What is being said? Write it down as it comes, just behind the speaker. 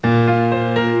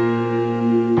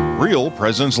Real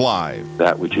Presence Live.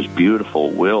 That which is beautiful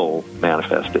will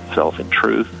manifest itself in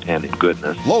truth and in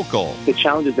goodness. Local. The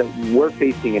challenges that we're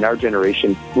facing in our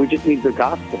generation, we just need the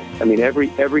gospel. I mean, every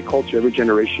culture, every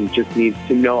generation just needs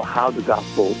to know how the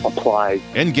gospel applies.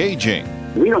 Engaging.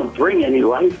 We don't bring any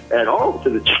life at all to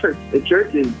the church. The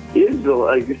church is the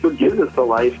life. It's what gives us the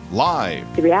life.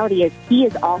 Live. The reality is He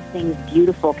is all things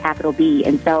beautiful, capital B.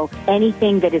 And so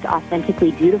anything that is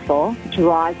authentically beautiful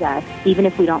draws us, even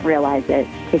if we don't realize it,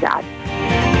 to God.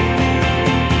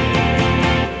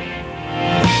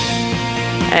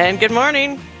 And good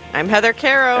morning. I'm Heather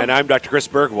Caro. And I'm Dr. Chris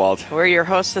Bergwald. We're your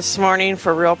hosts this morning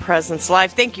for Real Presence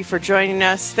Live. Thank you for joining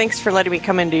us. Thanks for letting me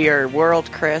come into your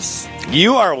world, Chris.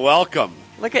 You are welcome.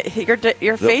 Look at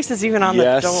your face is even on the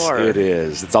door. Yes, it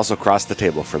is. It's also across the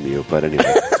table from you, but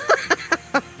anyway.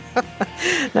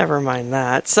 Never mind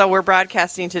that. So we're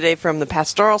broadcasting today from the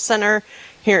Pastoral Center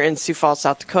here in Sioux Falls,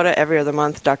 South Dakota. Every other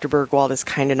month, Dr. Bergwald is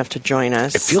kind enough to join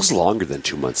us. It feels longer than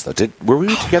 2 months, though. Were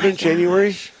we together in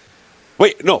January?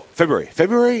 Wait, no, February.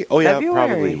 February? Oh, yeah, February.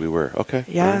 Probably we were. Okay.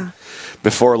 Yeah. Right.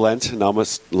 Before Lent, and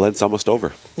Lent's almost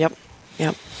over. Yep.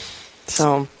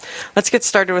 So let's get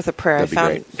started with a prayer. That'd be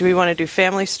great. Do we want to do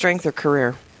family, strength, or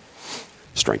career?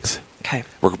 Strength. Okay.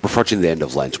 We're approaching the end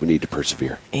of Lent. We need to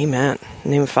persevere. Amen. In the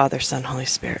name of Father, Son, Holy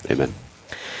Spirit. Amen.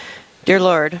 Dear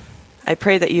Lord, I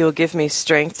pray that you will give me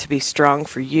strength to be strong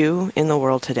for you in the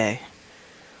world today.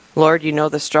 Lord, you know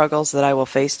the struggles that I will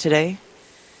face today.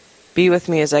 Be with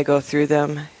me as I go through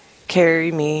them.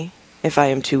 Carry me if I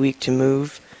am too weak to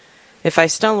move. If I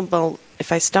stumble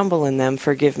in them,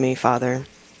 forgive me, Father.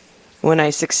 When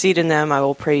I succeed in them, I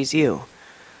will praise you.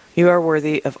 You are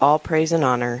worthy of all praise and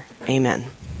honor. Amen.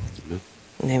 In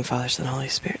the name of Father, Son, Holy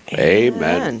Spirit.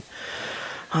 Amen.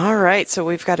 All right, so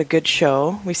we've got a good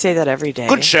show. We say that every day.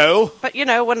 Good show. But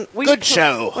when we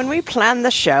When we plan the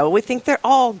show, we think they're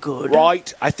all good.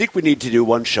 Right. I think we need to do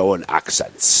one show on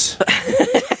accents.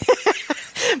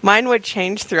 Mine would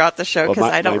change throughout the show because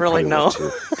I don't really know.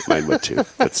 Mine would too.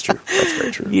 That's true. That's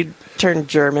very true. You'd turn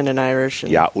German and Irish.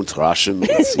 Yeah, und Russian,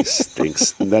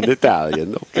 things, and then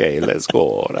Italian. Okay, let's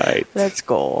go. Right. Let's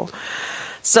go.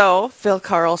 So, Phil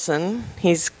Carlson,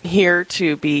 he's here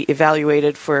to be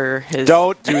evaluated for his...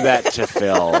 Don't do that to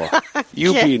Phil.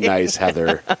 You be nice,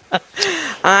 Heather.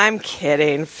 I'm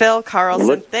kidding. Phil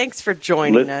Carlson, thanks for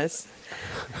joining us.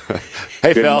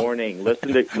 Hey, Good Phil. morning.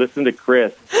 Listen to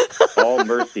Chris. All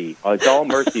mercy. It's all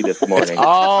mercy this morning.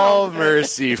 All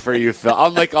mercy for you, Phil.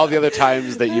 Unlike all the other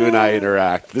times that you and I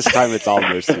interact, this time it's all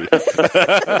mercy.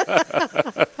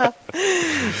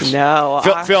 No.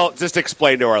 Phil, just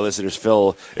explain to our listeners,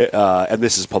 Phil, and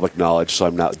this is public knowledge, so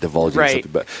I'm not divulging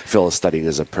something, but Phil is studying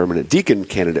as a permanent deacon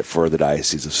candidate for the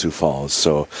Diocese of Sioux Falls,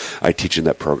 so I teach in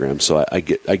that program, so I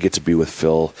get to be with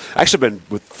Phil. Actually, I've been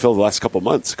with Phil the last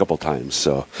couple times,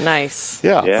 so. Nice.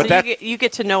 Yeah. Yeah. So you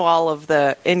get to know all of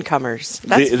the incomers.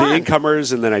 That's the fun.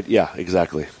 incomers, and then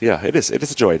exactly. Yeah, it is. It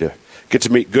is a joy to get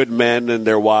to meet good men and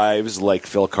their wives like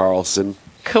Phil Carlson.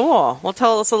 Cool. Well,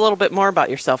 tell us a little bit more about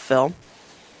yourself, Phil.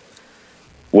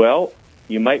 Well,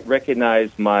 you might recognize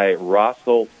my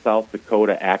Rossel, South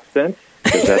Dakota accent,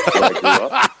 because that's where I grew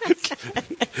up.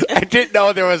 I didn't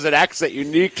know there was an accent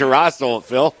unique to Rossel,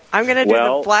 Phil. I'm going to do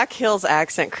the Black Hills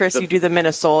accent. Chris, you do the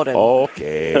Minnesotan.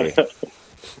 Okay.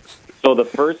 So the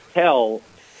first tell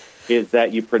is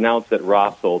that you pronounce it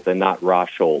Rossolt and not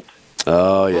Rosholt.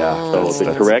 Oh, yeah. So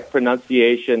the correct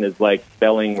pronunciation is like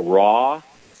spelling raw,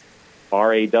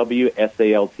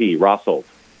 R-A-W-S-A-L-T, Rossolt.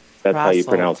 That's how you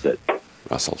pronounce it.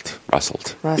 Rustled.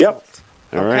 Yep.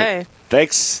 All right. Okay.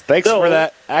 Thanks for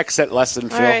that accent lesson,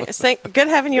 Phil. All right. Good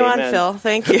having you Amen. on, Phil.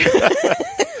 Thank you.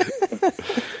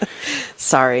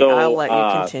 Sorry, So, I'll let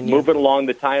you continue. Moving along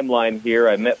the timeline here,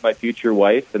 I met my future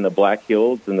wife in the Black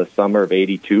Hills in the summer of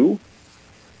 '82.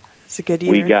 It's a good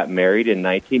year. We got married in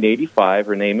 1985.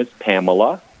 Her name is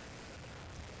Pamela.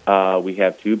 We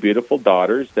have two beautiful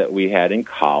daughters that we had in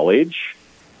college,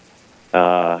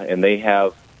 and they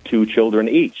have 2 children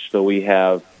each. So we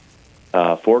have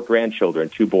 4 grandchildren,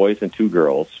 2 boys and 2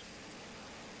 girls.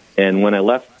 And when I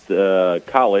left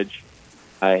college,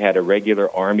 I had a regular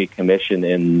Army commission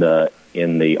in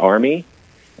the Army,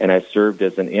 and I served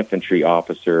as an infantry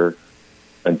officer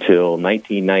until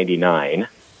 1999.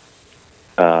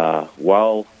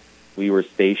 While we were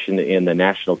stationed in the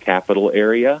National Capital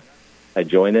area, I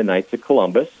joined the Knights of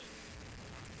Columbus.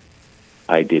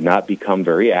 I did not become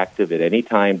very active at any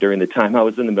time during the time I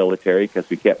was in the military because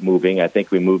we kept moving. I think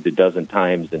we moved a dozen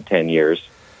times in 10 years.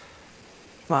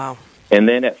 Wow. And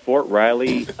then at Fort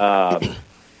Riley,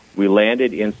 we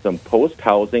landed in some post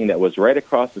housing that was right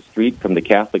across the street from the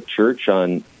Catholic Church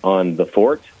on the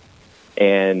fort.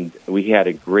 and we had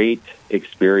a great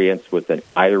experience with a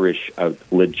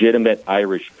legitimate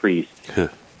Irish priest.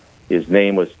 His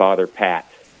name was Father Pat.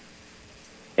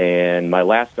 And my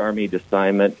last Army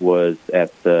assignment was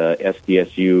at the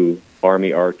SDSU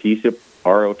Army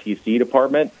ROTC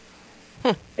department.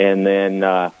 And then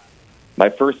my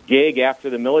first gig after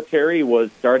the military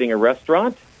was starting a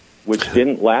restaurant, which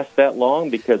didn't last that long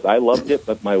because I loved it,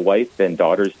 but my wife and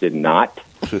daughters did not.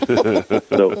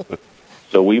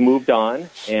 So we moved on,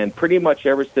 and pretty much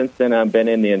ever since then I've been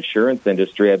in the insurance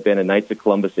industry. I've been a Knights of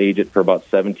Columbus agent for about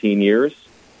 17 years.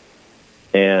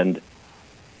 And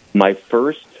my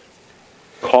first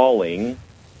calling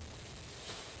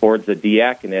towards the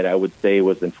diaconate, I would say,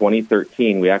 was in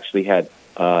 2013. We actually had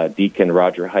Deacon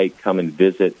Roger Height come and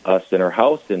visit us in our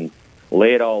house and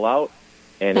lay it all out,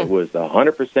 and it was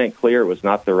 100% clear it was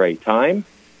not the right time.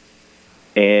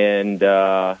 And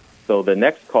so the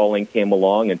next calling came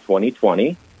along in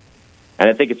 2020, and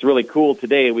I think it's really cool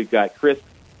today. We've got Chris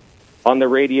on the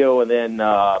radio, and then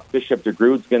Bishop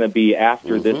DeGroode's going to be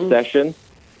after this session.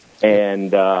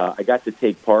 And I got to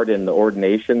take part in the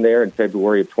ordination there in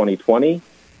February of 2020,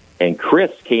 and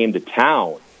Chris came to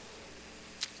town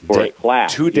for a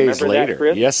class. 2 days later.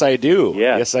 That, yes, I do.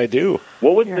 Yeah. Yes, I do.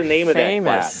 What was the name of that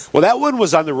class? Well, that one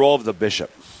was on the roll of the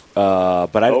bishop.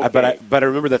 But I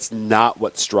remember that's not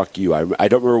what struck you. I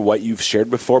don't remember what you've shared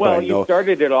before. Well, but I know you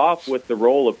started it off with the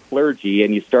role of clergy,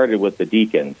 and you started with the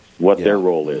deacons, what their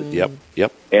role is.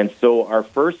 Yep. And so our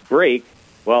first break,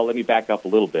 well, let me back up a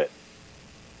little bit.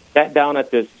 Sat down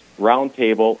at this round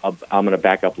table. I'm going to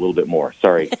back up a little bit more.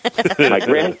 Sorry. My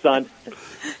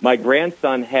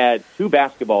grandson had 2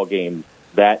 basketball games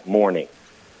that morning.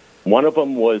 One of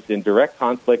them was in direct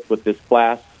conflict with this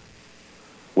class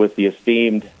with the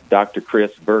esteemed Dr.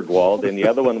 Chris Bergwald, and the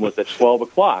other one was at 12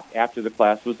 o'clock after the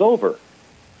class was over.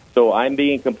 So I'm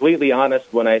being completely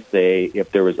honest when I say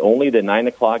if there was only the 9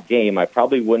 o'clock game, I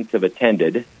probably wouldn't have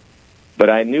attended, but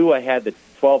I knew I had the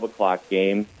 12 o'clock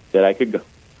game that I could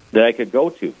go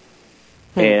to.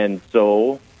 And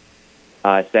so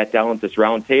I sat down at this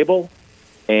round table,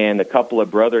 and a couple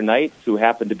of brother knights who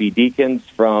happened to be deacons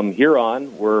from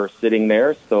Huron were sitting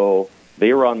there, so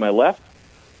they were on my left.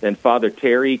 Then Father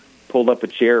Terry pulled up a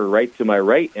chair right to my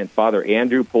right, and Father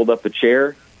Andrew pulled up a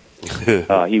chair.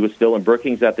 He was still in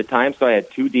Brookings at the time, so I had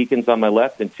 2 deacons on my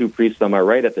left and 2 priests on my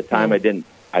right. At the time, I didn't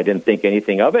think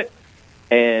anything of it.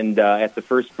 And at the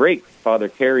first break, Father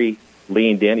Terry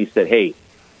leaned in. He said, "Hey,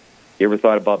 you ever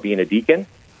thought about being a deacon?"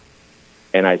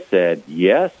 And I said,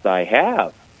 "Yes, I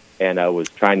have." And I was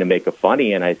trying to make a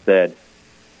funny, and I said,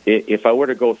 "If I were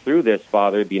to go through this,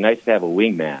 Father, it'd be nice to have a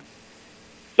wingman."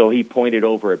 So he pointed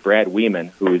over at Brad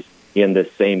Weeman, who's in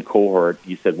this same cohort.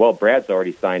 He said, "Well, Brad's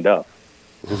already signed up."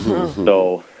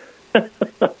 So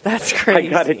that's crazy.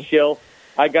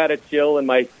 I got a chill in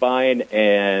my spine,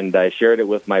 and I shared it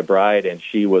with my bride, and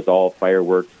she was all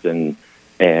fireworks and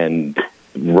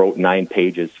wrote 9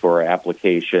 pages for our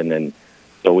application. And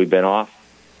so we've been off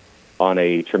on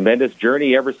a tremendous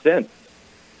journey ever since.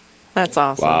 That's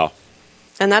awesome. Wow.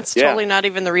 And that's totally not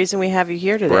even the reason we have you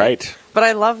here today. Right. But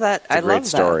I love that. It's a great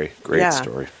story. Great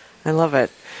story. I love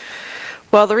it.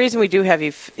 Well, the reason we do have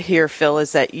you here, Phil,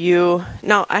 is that you...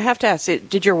 Now, I have to ask,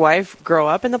 did your wife grow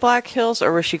up in the Black Hills,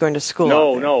 or was she going to school?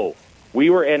 No. We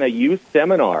were in a youth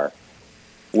seminar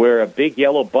where a big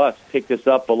yellow bus picked us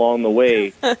up along the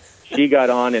way. She got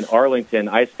on in Arlington.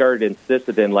 I started in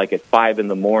Sisseton like at 5 in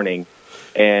the morning,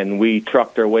 and we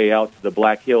trucked our way out to the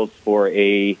Black Hills for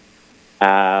a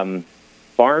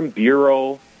Farm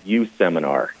Bureau youth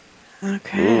seminar.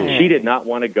 Okay. She did not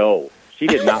want to go.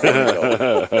 Well,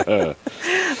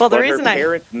 the reason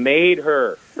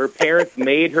her parents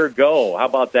made her go. How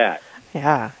about that?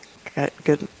 Yeah.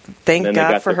 Good. Thank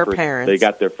God for her parents. They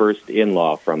got their first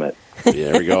in-law from it.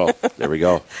 Yeah, there we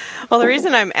go. Well, the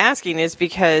reason I'm asking is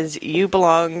because you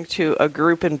belong to a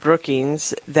group in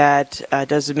Brookings that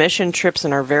does mission trips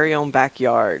in our very own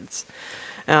backyards.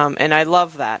 And I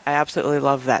love that. I absolutely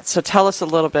love that. So tell us a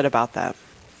little bit about that.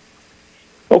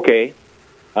 Okay.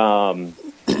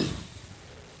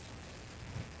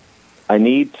 I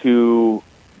need to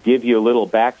give you a little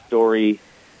backstory.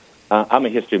 I'm a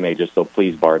history major, so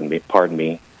please pardon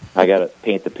me. I got to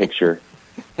paint the picture.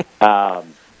 I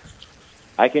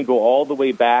can go all the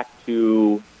way back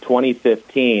to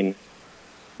 2015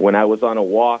 when I was on a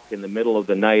walk in the middle of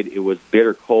the night. It was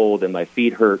bitter cold and my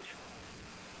feet hurt.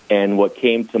 And what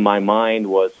came to my mind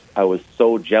was I was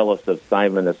so jealous of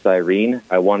Simon of Cyrene.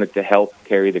 I wanted to help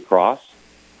carry the cross.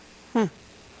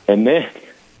 And then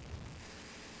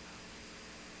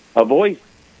a voice,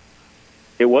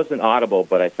 it wasn't audible,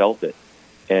 but I felt it.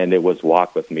 And it was,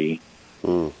 "Walk with me."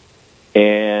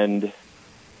 And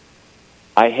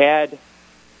I had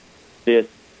this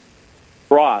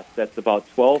cross that's about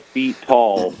 12 feet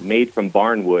tall, made from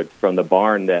barnwood from the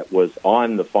barn that was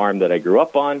on the farm that I grew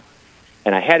up on,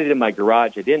 and I had it in my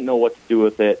garage. I didn't know what to do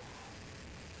with it.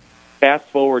 Fast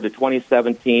forward to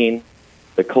 2017,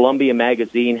 the Columbia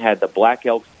magazine had the Black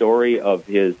Elk story of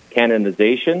his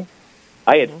canonization.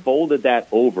 I had folded that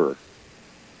over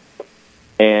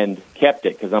and kept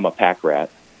it because I'm a pack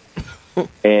rat.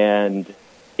 And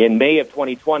in May of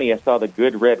 2020, I saw the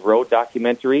Good Red Road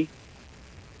documentary,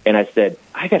 and I said,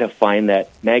 I got to find that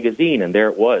magazine. And there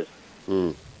it was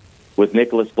with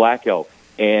Nicholas Black Elk.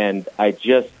 And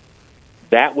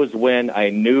that was when I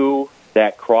knew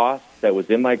that cross that was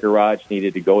in my garage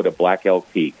needed to go to Black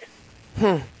Elk Peak.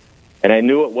 And I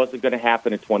knew it wasn't going to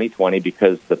happen in 2020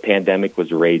 because the pandemic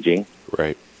was raging.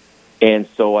 Right. And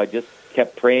so I just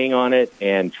kept praying on it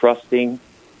and trusting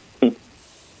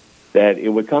that it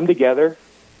would come together.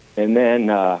 And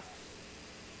then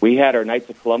we had our Knights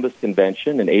of Columbus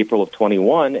convention in April of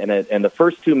 21, and the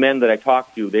first two men that I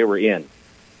talked to, they were in.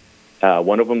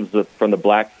 One of them is from the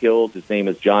Black Hills. His name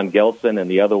is John Gelson, and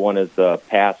the other one is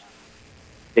past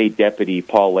State Deputy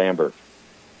Paul Lambert.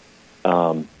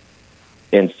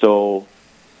 And so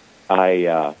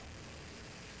I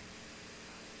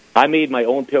made my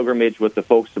own pilgrimage with the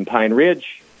folks in Pine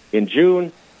Ridge in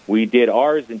June. We did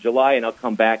ours in July, and I'll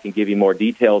come back and give you more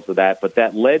details of that. But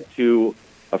that led to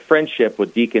a friendship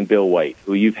with Deacon Bill White,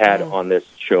 who you've had on this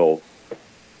show.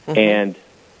 And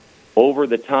over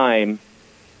the time,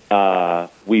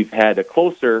 we've had a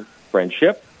closer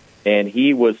friendship, and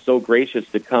he was so gracious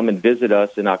to come and visit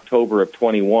us in October of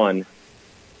 21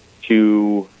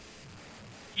 to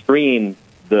screen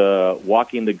the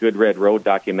Walking the Good Red Road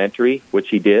documentary, which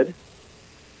he did.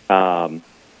 And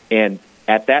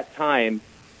at that time,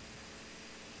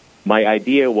 my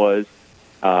idea was,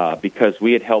 because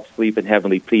we had helped Sleep in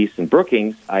Heavenly Peace in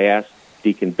Brookings, I asked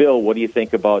Deacon Bill, what do you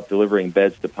think about delivering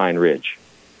beds to Pine Ridge?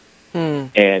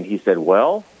 And he said,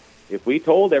 well, if we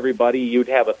told everybody, you'd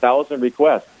have 1,000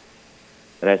 requests.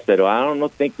 And I said, well, I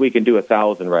don't think we can do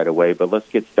 1,000 right away, but let's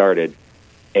get started.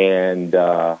 And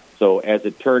so as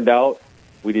it turned out,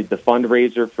 we did the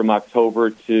fundraiser from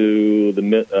October to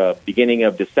the beginning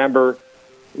of December.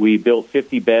 We built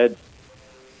 50 beds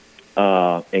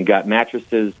and got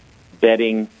mattresses,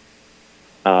 bedding,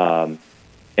 and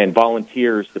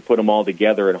volunteers to put them all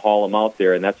together and haul them out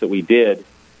there. And that's what we did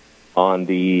on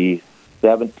the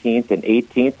 17th and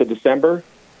 18th of December.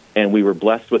 And we were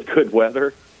blessed with good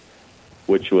weather,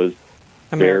 which was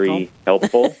very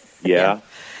helpful. Yeah.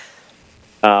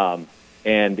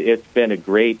 And it's been a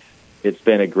great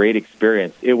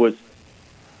experience. It was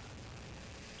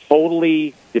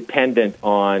totally dependent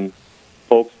on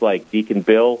folks like Deacon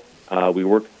Bill. We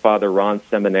worked with Father Ron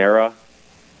Seminara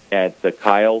at the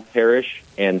Kyle Parish,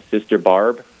 and Sister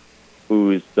Barb,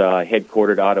 who's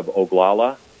headquartered out of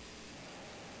Oglala.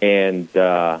 And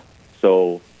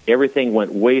so everything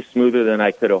went way smoother than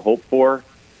I could have hoped for.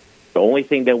 The only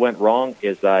thing that went wrong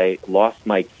is I lost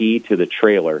my key to the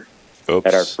trailer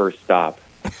at our first stop.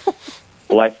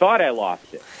 Well, I thought I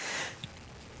lost it.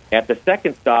 At the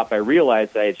second stop, I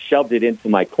realized I had shoved it into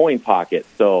my coin pocket,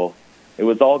 so it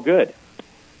was all good.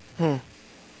 Well,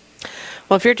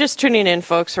 if you're just tuning in,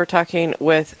 folks, we're talking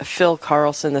with Phil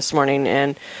Carlson this morning,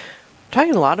 and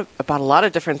talking about a lot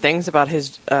of different things about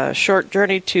his short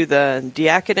journey to the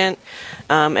diaconate,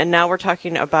 and now we're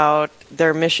talking about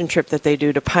their mission trip that they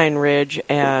do to Pine Ridge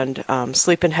and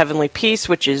Sleep in Heavenly Peace,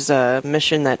 which is a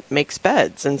mission that makes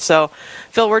beds. And so,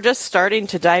 Phil, we're just starting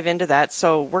to dive into that,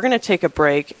 so we're going to take a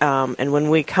break, and when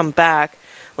we come back,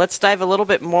 let's dive a little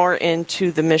bit more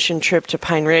into the mission trip to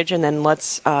Pine Ridge, and then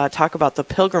let's talk about the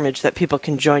pilgrimage that people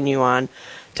can join you on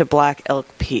to Black Elk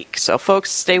Peak. So, folks,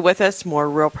 stay with us. More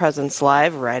Real Presence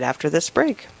Live right after this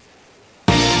break.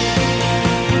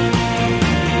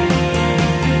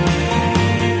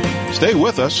 Stay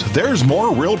with us. There's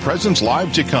more Real Presence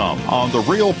Live to come on the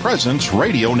Real Presence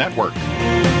Radio Network.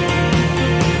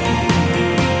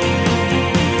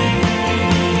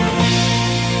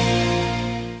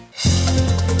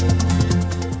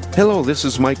 Hello, this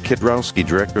is Mike Kidrowski,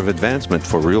 Director of Advancement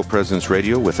for Real Presence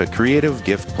Radio, with a creative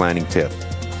gift planning tip.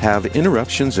 Have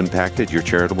interruptions impacted your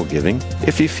charitable giving?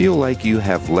 If you feel like you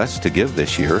have less to give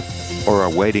this year, or are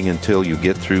waiting until you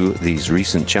get through these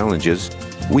recent challenges,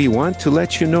 we want to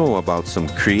let you know about some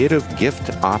creative gift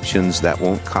options that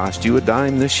won't cost you a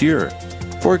dime this year.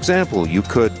 For example, you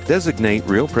could designate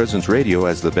Real Presence Radio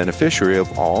as the beneficiary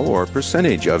of all or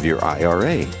percentage of your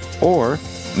IRA, or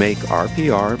make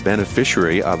RPR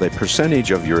beneficiary of a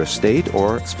percentage of your estate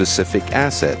or specific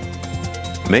asset.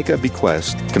 Make a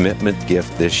bequest commitment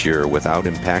gift this year without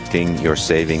impacting your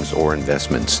savings or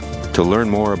investments. To learn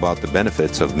more about the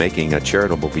benefits of making a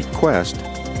charitable bequest,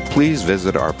 please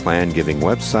visit our plan giving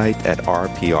website at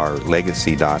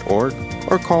rprlegacy.org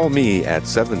or call me at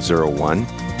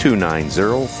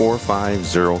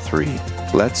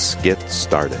 701-290-4503. Let's get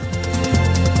started.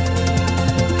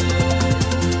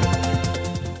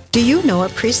 Do you know a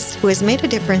priest who has made a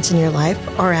difference in your life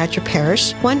or at your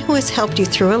parish? One who has helped you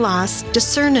through a loss,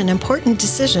 discern an important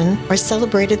decision, or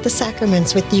celebrated the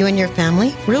sacraments with you and your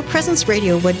family? Real Presence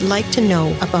Radio would like to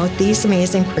know about these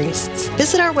amazing priests.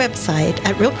 Visit our website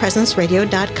at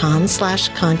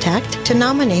realpresenceradio.com/contact to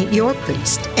nominate your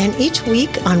priest. And each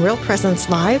week on Real Presence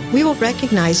Live, we will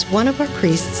recognize one of our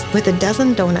priests with a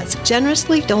dozen donuts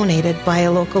generously donated by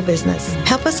a local business.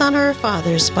 Help us honor our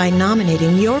fathers by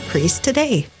nominating your priest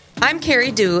today. I'm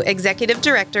Carrie Dew, Executive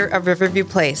Director of Riverview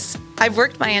Place. I've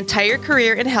worked my entire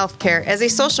career in healthcare as a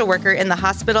social worker in the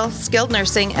hospital, skilled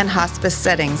nursing, and hospice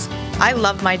settings. I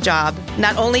love my job.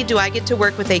 Not only do I get to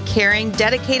work with a caring,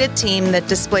 dedicated team that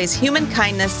displays human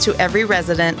kindness to every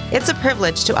resident, it's a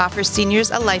privilege to offer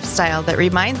seniors a lifestyle that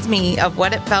reminds me of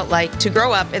what it felt like to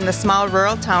grow up in the small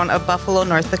rural town of Buffalo,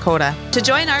 North Dakota. To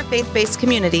join our faith-based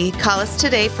community, call us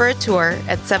today for a tour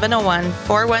at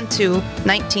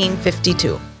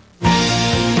 701-412-1952.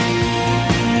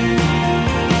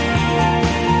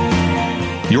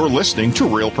 You're listening to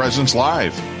Real Presence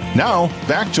Live. Now,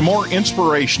 back to more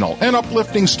inspirational and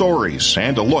uplifting stories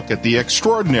and a look at the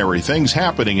extraordinary things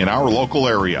happening in our local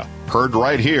area. Heard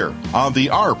right here on the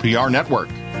RPR Network.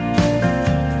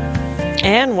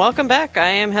 And welcome back. I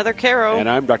am Heather Caro. And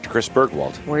I'm Dr. Chris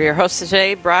Bergwald. We're your hosts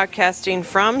today, broadcasting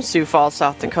from Sioux Falls,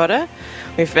 South Dakota.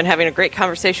 We've been having a great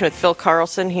conversation with Phil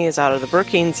Carlson. He is out of the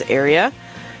Brookings area,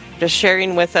 just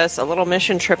sharing with us a little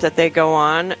mission trip that they go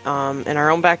on in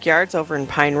our own backyards over in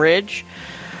Pine Ridge.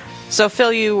 So,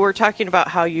 Phil, you were talking about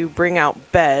how you bring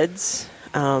out beds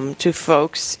to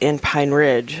folks in Pine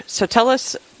Ridge. So tell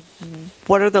us,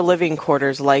 what are the living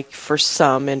quarters like for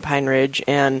some in Pine Ridge,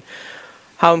 and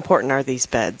how important are these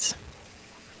beds?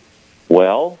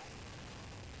 Well,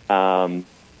 from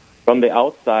the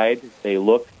outside, they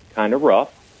look kind of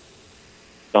rough,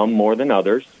 some more than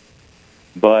others,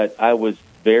 but I was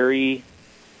very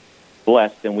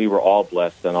blessed, and we were all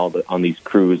blessed on these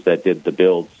crews that did the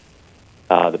builds.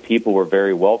 The people were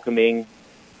very welcoming.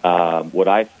 What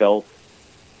I felt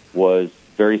was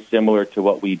very similar to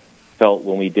what we felt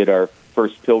when we did our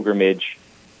first pilgrimage,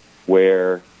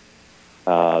 where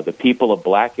the people of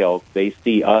Black Elk, they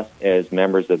see us as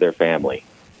members of their family.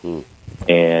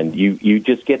 And you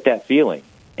just get that feeling.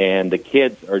 And the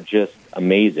kids are just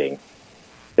amazing.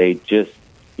 They just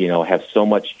have so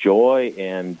much joy,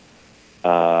 and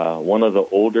one of the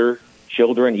older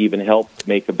children even helped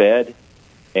make a bed,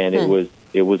 and it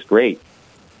was great.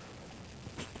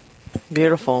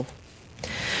 Beautiful.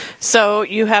 So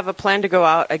you have a plan to go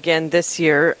out again this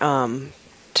year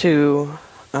to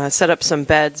set up some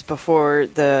beds before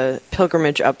the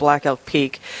pilgrimage up Black Elk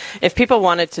Peak. If people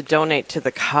wanted to donate to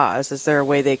the cause, is there a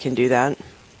way they can do that?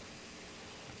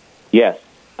 Yes.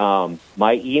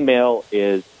 My email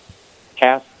is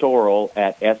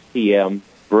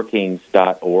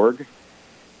pastoral@stmbrookings.org.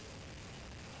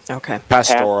 Okay.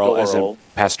 Pastoral as in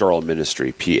pastoral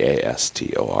ministry,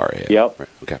 PASTORA. Yep. Right.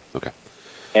 Okay.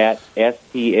 At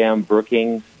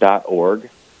stmbrookings.org.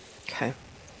 Okay.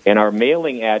 And our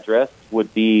mailing address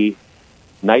would be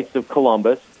Knights of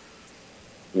Columbus,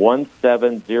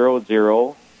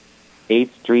 1700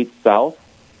 8th Street South,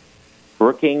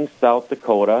 Brookings, South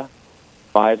Dakota,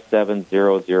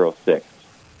 57006.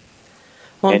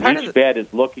 Well, and each bed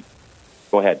is looking...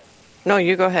 Go ahead. No,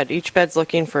 you go ahead. Each bed's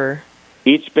looking for...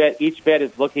 Each bed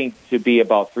is looking to be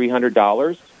about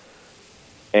 $300,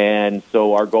 and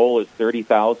so our goal is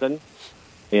 $30,000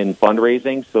 in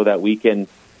fundraising, so that we can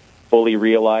fully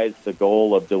realize the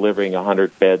goal of delivering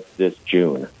 100 beds this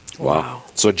June. Wow!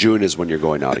 So June is when you're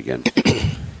going out again.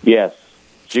 Yes,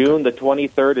 June the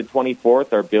 23rd and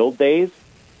 24th are build days,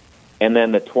 and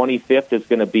then the 25th is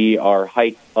going to be our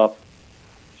hike up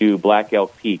to Black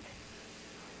Elk Peak.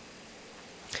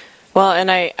 Well,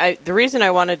 and I the reason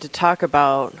I wanted to talk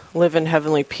about live in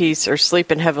heavenly peace or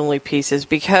sleep in heavenly peace is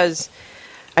because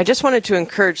I just wanted to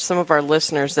encourage some of our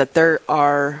listeners that there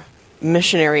are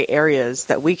missionary areas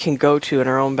that we can go to in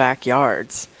our own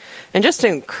backyards. And just to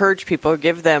encourage people,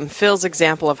 give them Phil's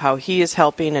example of how he is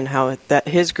helping and how that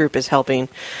his group is helping.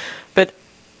 But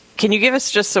can you give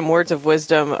us just some words of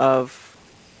wisdom of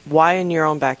why in your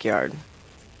own backyard?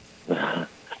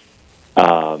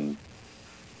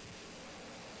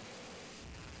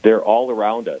 They're all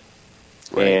around us,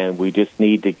 right. And we just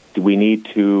need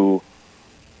to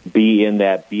be in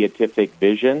that beatific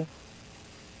vision.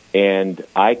 And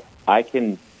I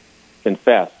can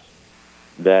confess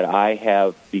that I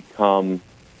have become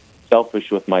selfish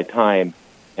with my time,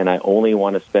 and I only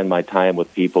want to spend my time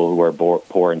with people who are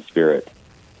poor in spirit.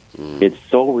 It's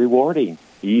so rewarding.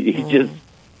 You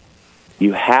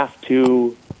have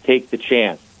to take the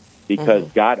chance, because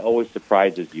God always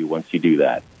surprises you once you do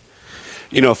that.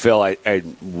 You know, Phil,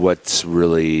 what's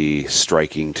really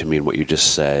striking to me in what you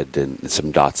just said, and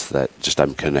some dots that just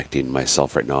I'm connecting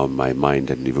myself right now in my mind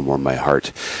and even more in my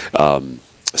heart,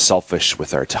 selfish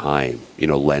with our time. You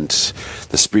know, Lent,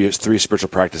 the three spiritual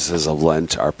practices of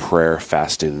Lent are prayer,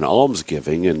 fasting, and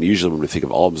almsgiving. And usually when we think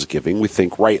of almsgiving, we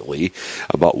think rightly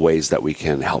about ways that we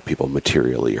can help people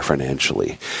materially or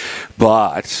financially.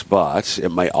 But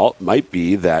it might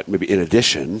be that maybe in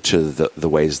addition to the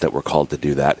ways that we're called to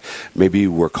do that, maybe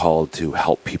we're called to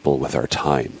help people with our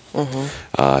time,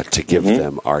 to give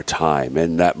them our time.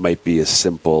 And that might be as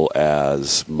simple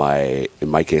as in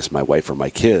my case, my wife or my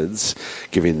kids,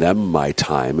 giving them my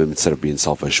time instead of being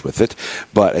selfish with it.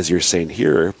 But as you're saying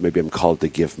here, maybe I'm called to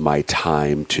give my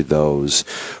time to those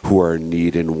who are in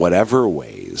need in whatever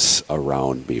ways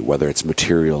around me, whether it's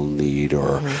material need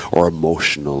or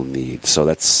emotional need. So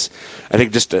that's, I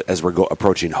think, just as we're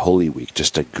approaching Holy Week,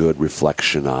 just a good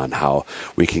reflection on how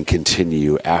we can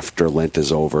continue after Lent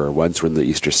is over, once we're in the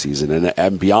Easter season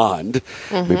and beyond,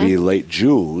 maybe late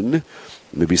June.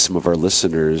 Maybe some of our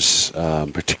listeners,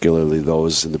 particularly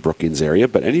those in the Brookings area,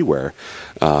 but anywhere,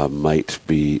 might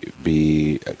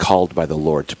be called by the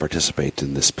Lord to participate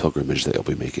in this pilgrimage that you'll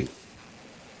be making.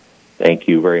 Thank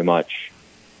you very much.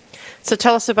 So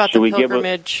tell us about the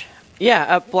pilgrimage.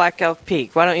 Up Black Elk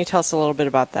Peak. Why don't you tell us a little bit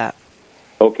about that?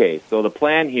 Okay, so the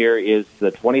plan here is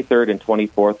the 23rd and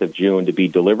 24th of June to be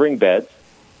delivering beds,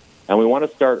 and we want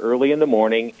to start early in the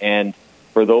morning. And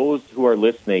for those who are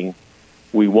listening,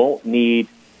 we won't need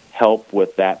help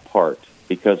with that part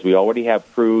because we already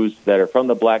have crews that are from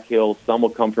the Black Hills. Some will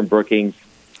come from Brookings.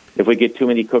 If we get too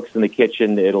many cooks in the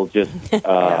kitchen, it'll just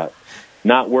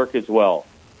not work as well.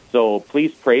 So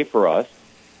please pray for us.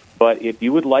 But if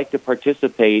you would like to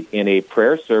participate in a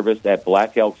prayer service at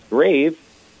Black Elk's grave,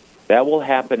 that will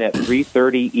happen at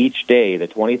 3:30 each day, the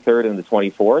 23rd and the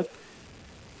 24th.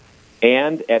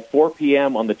 And at 4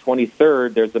 p.m. on the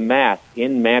 23rd, there's a Mass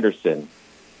in Manderson,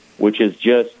 which is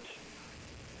just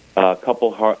a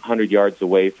couple hundred yards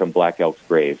away from Black Elk's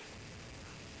grave.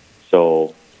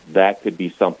 So that could be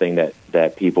something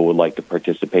that people would like to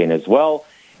participate in as well.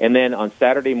 And then on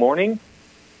Saturday morning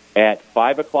at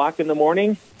 5 o'clock in the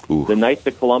morning, the Knights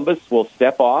of Columbus will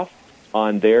step off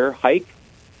on their hike,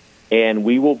 and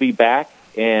we will be back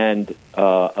and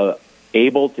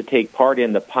able to take part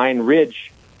in the Pine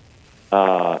Ridge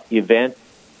event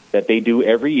that they do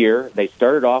every year. They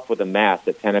started off with a Mass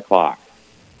at 10 o'clock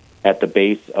at the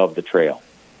base of the trail.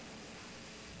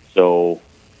 So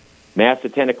Mass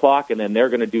at 10 o'clock, and then they're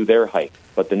going to do their hike.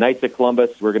 But the Knights of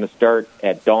Columbus, we're going to start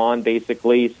at dawn,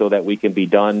 basically, so that we can be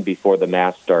done before the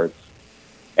Mass starts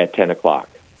at 10 o'clock.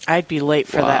 I'd be late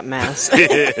for that Mass.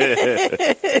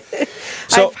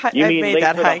 So I've mean made late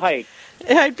that for hike. the hike?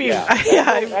 I'd be.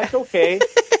 That's okay.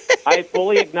 I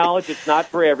fully acknowledge it's not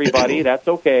for everybody. That's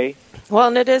okay. Well,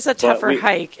 and it is a tougher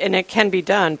hike, and it can be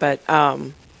done, but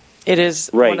it is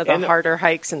one of the harder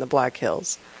hikes in the Black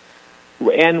Hills.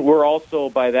 And we're also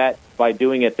by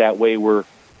doing it that way, we're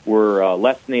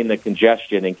lessening the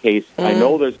congestion in case. I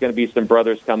know there's going to be some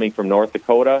brothers coming from North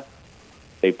Dakota.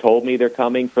 They've told me they're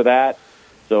coming for that.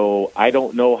 So I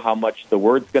don't know how much the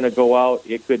word's going to go out.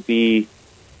 It could be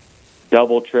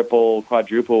double, triple,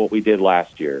 quadruple what we did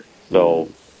last year. So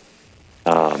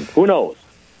who knows?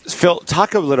 Phil,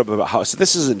 talk a little bit about how. So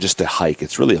this isn't just a hike;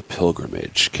 it's really a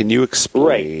pilgrimage. Can you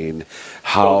explain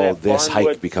how this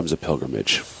hike becomes a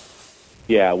pilgrimage?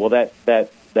 Yeah, well, that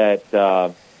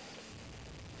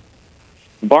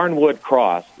Barnwood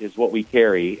cross is what we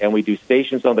carry, and we do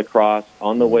stations on the cross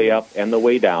on the way up and the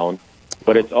way down.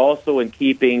 But it's also in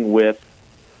keeping with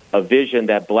a vision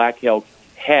that Black Elk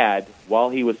had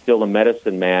while he was still a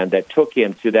medicine man that took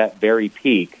him to that very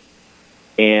peak.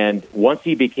 And once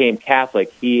he became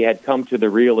Catholic, he had come to the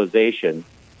realization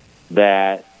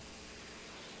that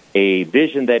a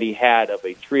vision that he had of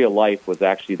a tree of life was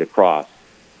actually the cross,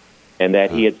 and that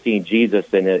he had seen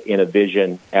Jesus in a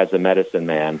vision as a medicine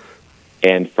man.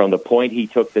 And from the point he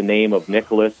took the name of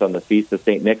Nicholas on the Feast of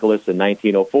St. Nicholas in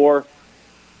 1904,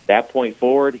 that point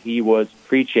forward, he was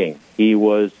preaching, he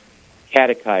was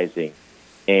catechizing,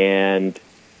 and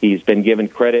he's been given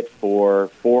credit for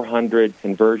 400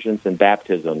 conversions and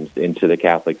baptisms into the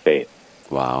Catholic faith.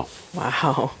 Wow.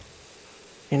 Wow.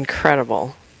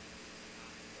 Incredible.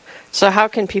 So how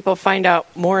can people find out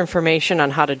more information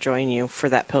on how to join you for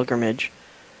that pilgrimage?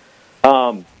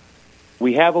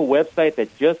 We have a website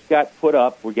that just got put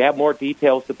up. We have more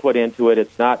details to put into it.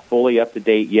 It's not fully up to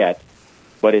date yet,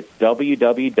 but it's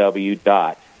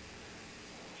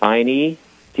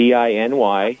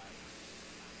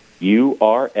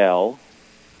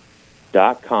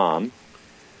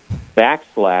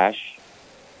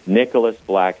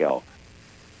Black Elk.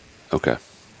 Okay.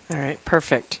 All right,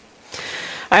 perfect.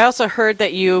 I also heard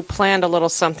that you planned a little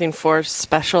something for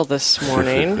special this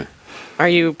morning. Are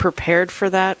you prepared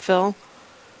for that, Phil?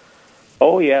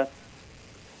 Oh, yes.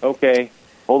 Okay.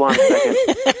 Hold on a second.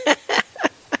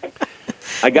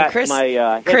 I got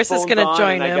my Chris is going to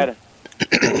join him.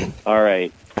 All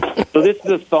right. So this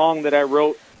is a song that I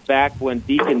wrote back when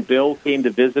Deacon Bill came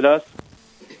to visit us.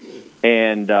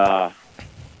 And I'm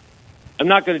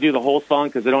not going to do the whole song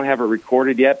because I don't have it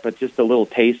recorded yet, but just a little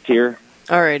taste here.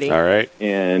 Alrighty. All right.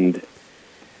 And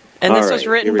this was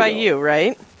written by you,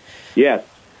 right? Yes.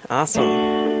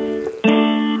 Awesome.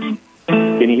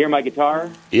 Can you hear my guitar?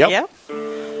 Yep.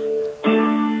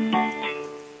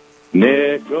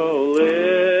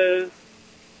 Nicholas,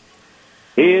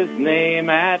 his name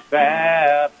at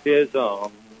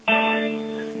baptism.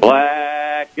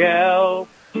 Black Elk,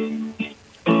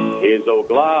 his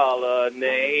Oglala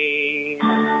name.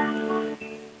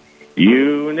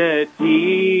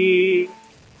 Unity,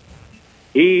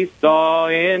 he saw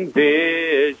in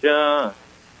vision.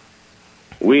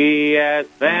 We as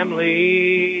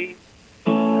family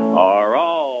are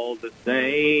all the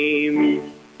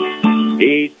same.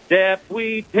 Each step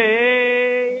we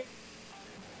take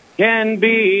can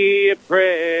be a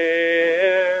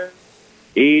prayer.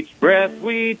 Each breath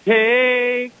we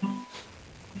take,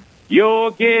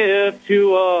 your gift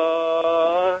to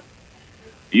us.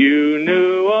 You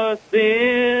knew us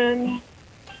in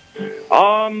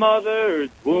our mother's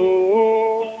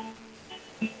womb.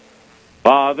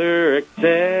 Father,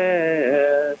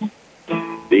 accept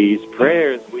these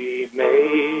prayers we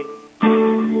made.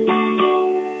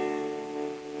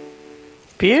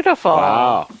 Beautiful.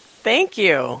 Wow. Thank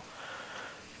you.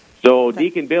 So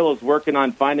Deacon Bill is working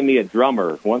on finding me a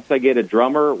drummer. Once I get a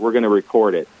drummer, we're going to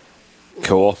record it.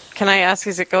 Cool. Can I ask,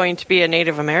 is it going to be a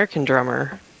Native American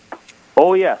drummer?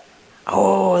 Oh, yes.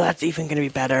 Oh, that's even going to be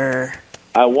better.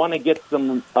 I want to get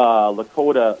some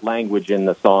Lakota language in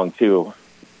the song, too.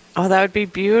 Oh, that would be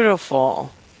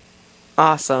beautiful.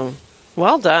 Awesome.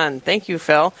 Well done. Thank you,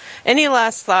 Phil. Any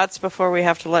last thoughts before we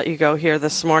have to let you go here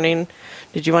this morning?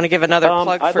 Did you want to give another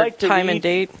plug for time and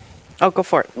date? Oh, go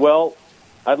for it. Well,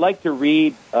 I'd like to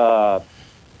read a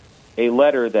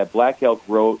letter that Black Elk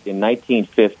wrote in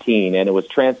 1915, and it was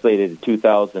translated in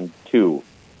 2002.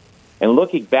 And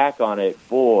looking back on it,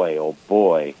 boy, oh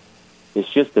boy, it's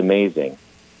just amazing.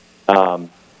 So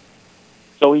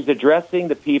he's addressing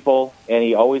the people, and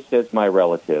he always says, my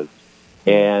relatives.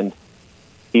 And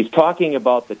he's talking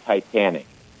about the Titanic.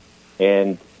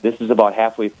 And this is about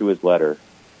halfway through his letter.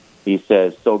 He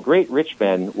says, so great rich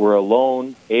men were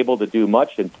alone, able to do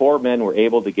much, and poor men were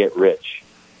able to get rich.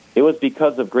 It was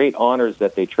because of great honors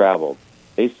that they traveled.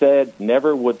 They said,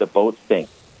 never would the boat sink.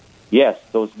 Yes,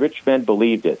 those rich men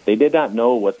believed it. They did not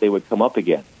know what they would come up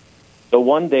against. So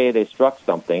one day they struck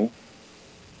something,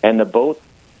 and the boat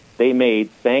they made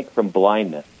sank from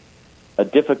blindness, a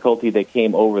difficulty that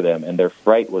came over them, and their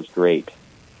fright was great.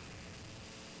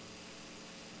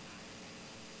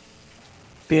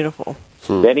 Beautiful.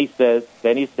 Then he says,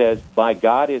 my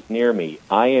God is near me.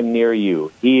 I am near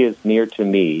you. He is near to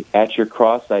me. At your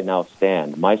cross I now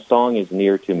stand. My song is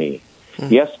near to me.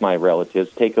 Yes, my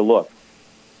relatives, take a look.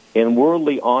 In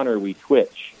worldly honor we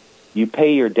twitch. You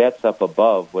pay your debts up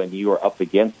above when you are up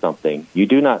against something. You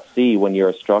do not see when you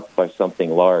are struck by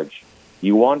something large.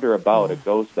 You wander about, a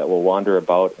ghost that will wander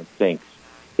about and sinks.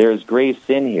 There is grave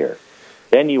sin here.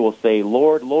 Then you will say,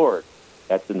 Lord, Lord.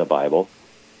 That's in the Bible.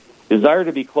 Desire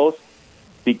to be close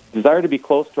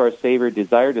to our Savior,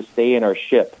 desire to stay in our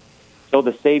ship. So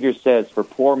the Savior says, for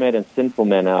poor men and sinful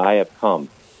men I have come.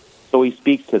 So he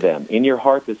speaks to them. In your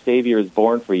heart the Savior is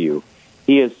born for you.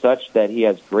 He is such that he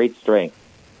has great strength.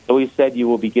 So he said you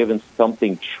will be given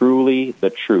something truly the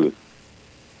truth.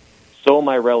 So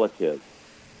my relatives,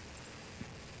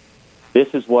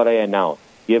 this is what I announce.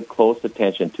 Give close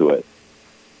attention to it.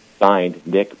 Signed,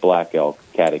 Nick Black Elk,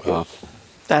 Catechist. Oh.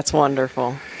 That's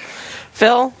wonderful.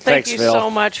 Phil, thank you Phil. so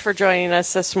much for joining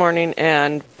us this morning,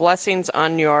 and blessings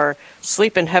on your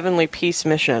sleep in heavenly peace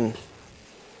mission.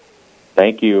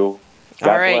 Thank you. God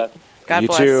All right. bless. God You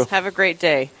bless. too. Have a great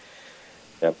day.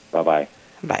 Yep. Bye-bye.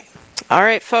 Bye. All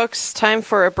right, folks, time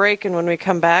for a break, and when we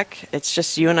come back, it's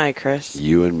just you and I, Chris.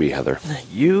 You and me, Heather.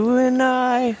 You and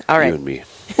I. All right. You and me.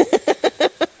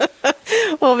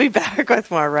 We'll be back with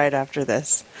more right after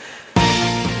this.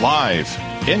 Live,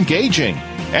 engaging,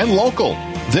 and local.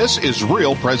 This is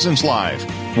Real Presence Live,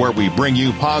 where we bring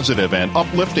you positive and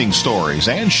uplifting stories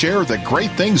and share the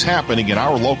great things happening in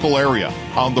our local area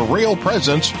on the Real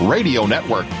Presence Radio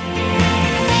Network.